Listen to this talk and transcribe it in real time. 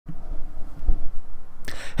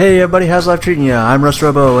Hey everybody, how's life treating you? I'm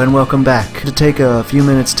ROBO and welcome back. To take a few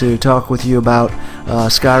minutes to talk with you about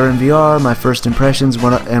Skyrim VR, my first impressions,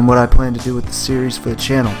 and what I plan to do with the series for the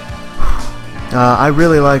channel. I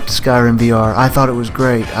really liked Skyrim VR. I thought it was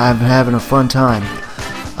great. I'm having a fun time.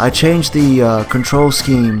 I changed the control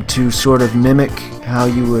scheme to sort of mimic how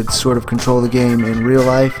you would sort of control the game in real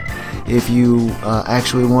life if you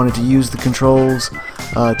actually wanted to use the controls,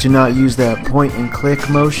 to not use that point and click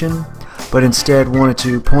motion, but instead wanted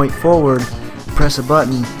to point forward, press a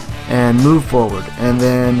button, and move forward. And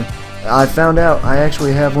then I found out I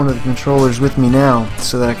actually have one of the controllers with me now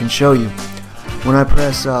so that I can show you. When I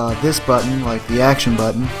press this button, like the action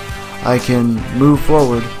button, I can move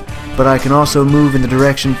forward, but I can also move in the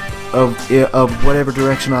direction of whatever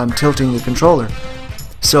direction I'm tilting the controller.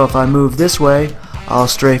 So if I move this way, I'll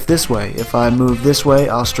strafe this way. If I move this way,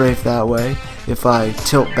 I'll strafe that way. If I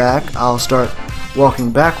tilt back, I'll start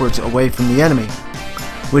walking backwards away from the enemy,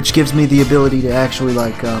 which gives me the ability to actually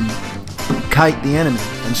like kite the enemy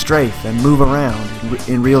and strafe and move around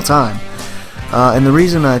in real time. And the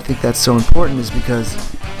reason I think that's so important is because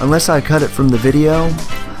unless I cut it from the video,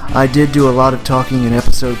 I did do a lot of talking in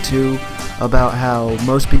episode 2 about how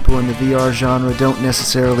most people in the VR genre don't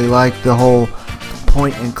necessarily like the whole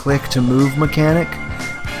point and click to move mechanic.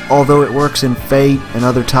 Although it works in Fate and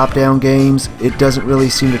other top-down games, it doesn't really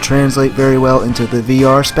seem to translate very well into the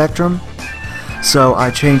VR spectrum. So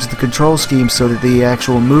I changed the control scheme so that the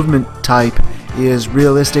actual movement type is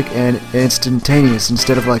realistic and instantaneous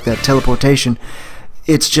instead of like that teleportation.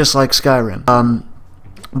 It's just like Skyrim.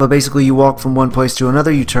 But basically you walk from one place to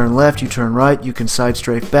another, you turn left, you turn right, you can side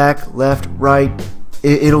strafe back, left, right.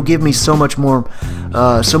 It'll give me so much more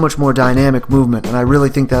dynamic movement, and I really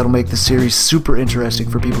think that'll make the series super interesting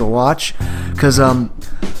for people to watch. Because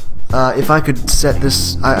if I could set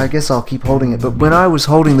this, I guess I'll keep holding it. But when I was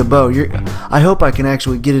holding the bow, I hope I can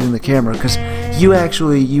actually get it in the camera, because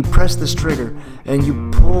you press this trigger and you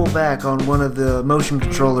pull back on one of the motion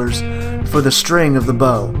controllers for the string of the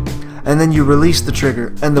bow, and then you release the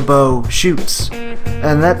trigger and the bow shoots.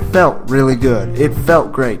 And that felt really good. It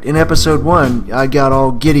felt great. In episode 1, I got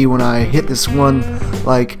all giddy when I hit this one,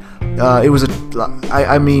 like, it was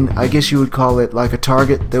I mean, I guess you would call it like a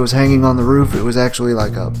target that was hanging on the roof. It was actually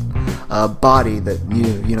like a body that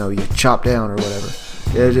you chop down or whatever.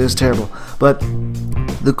 It is terrible. But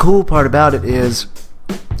the cool part about it is,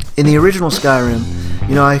 in the original Skyrim,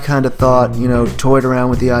 I kind of thought, toyed around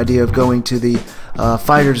with the idea of going to the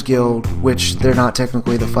Fighters Guild, which they're not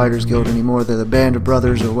technically the Fighters Guild anymore, they're the Band of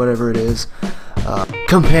Brothers or whatever it is.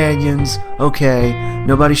 Companions, okay,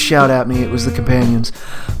 nobody shout at me, it was the Companions.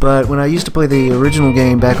 But when I used to play the original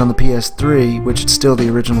game back on the PS3, which is still the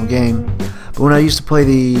original game, but when I used to play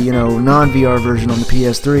the non-VR version on the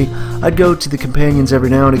PS3, I'd go to the Companions every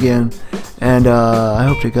now and again, and I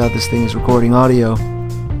hope to God this thing is recording audio.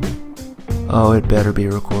 Oh, it better be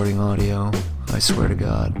recording audio, I swear to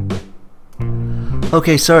God.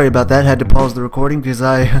 Okay, sorry about that. Had to pause the recording because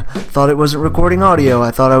I thought it wasn't recording audio. I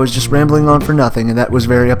thought I was just rambling on for nothing, and that was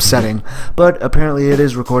very upsetting. But apparently it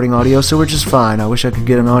is recording audio, so we're just fine. I wish I could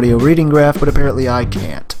get an audio reading graph, but apparently I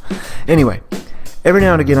can't. Anyway, every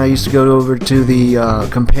now and again I used to go over to the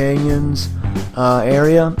Companions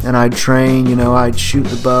area, and I'd train, I'd shoot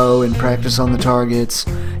the bow and practice on the targets,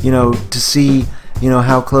 to see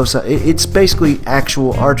how close it's basically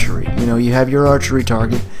actual archery. You have your archery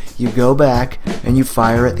target, you go back and you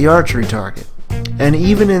fire at the archery target. And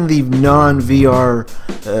even in the non-VR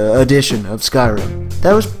edition of Skyrim,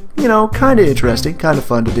 that was kind of interesting, kind of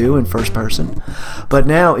fun to do in first person. But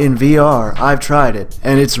now in VR, I've tried it,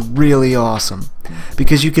 and it's really awesome,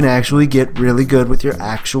 because you can actually get really good with your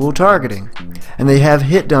actual targeting. And they have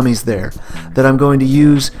hit dummies there that I'm going to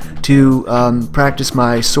use to practice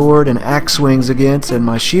my sword and axe swings against and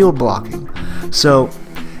my shield blocking. So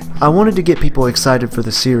I wanted to get people excited for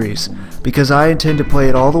the series, because I intend to play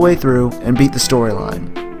it all the way through and beat the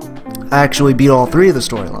storyline. I actually beat all 3 of the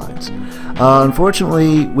storylines.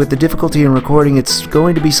 Unfortunately, with the difficulty in recording, it's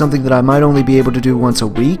going to be something that I might only be able to do once a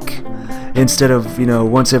week, instead of,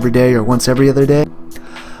 once every day or once every other day.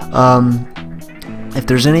 If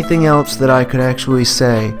there's anything else that I could actually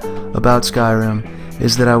say about Skyrim,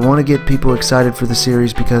 is that I want to get people excited for the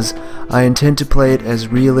series because I intend to play it as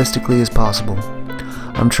realistically as possible.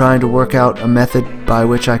 I'm trying to work out a method by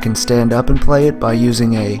which I can stand up and play it by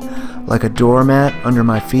using a doormat under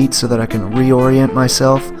my feet so that I can reorient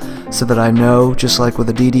myself, so that I know, just like with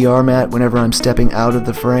a DDR mat, whenever I'm stepping out of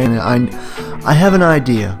the frame. I have an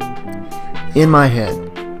idea in my head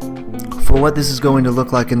for what this is going to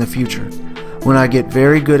look like in the future, when I get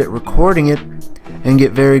very good at recording it and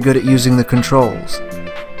get very good at using the controls.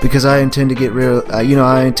 because I intend to get real. I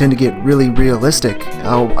intend to get really realistic.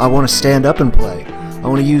 I want to stand up and play. I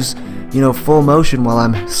want to use full motion while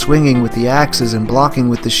I'm swinging with the axes and blocking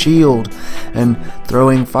with the shield and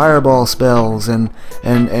throwing fireball spells and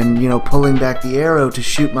pulling back the arrow to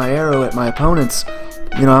shoot my arrow at my opponents.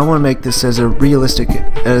 I want to make this as a realistic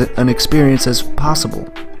an experience as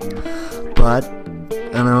possible. But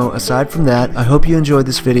aside from that, I hope you enjoyed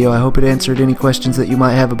this video. I hope it answered any questions that you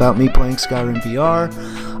might have about me playing Skyrim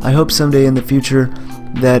VR. I hope someday in the future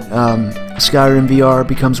that Skyrim VR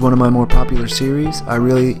becomes one of my more popular series. I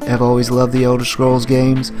really have always loved the Elder Scrolls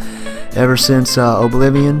games ever since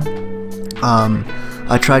Oblivion.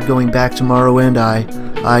 I tried going back to Morrowind.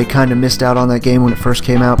 I kind of missed out on that game when it first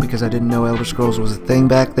came out because I didn't know Elder Scrolls was a thing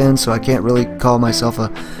back then, so I can't really call myself a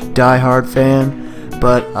die-hard fan.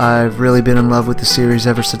 But I've really been in love with the series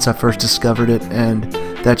ever since I first discovered it, and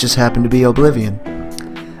that just happened to be Oblivion.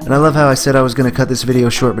 And I love how I said I was going to cut this video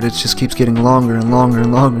short, but it just keeps getting longer and longer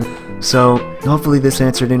and longer. So hopefully this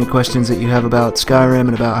answered any questions that you have about Skyrim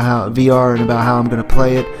and about how VR and about how I'm going to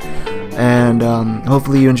play it. And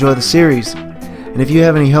hopefully you enjoy the series. And if you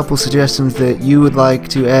have any helpful suggestions that you would like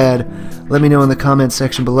to add, let me know in the comments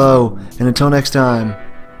section below. And until next time,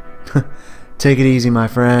 take it easy, my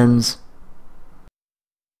friends.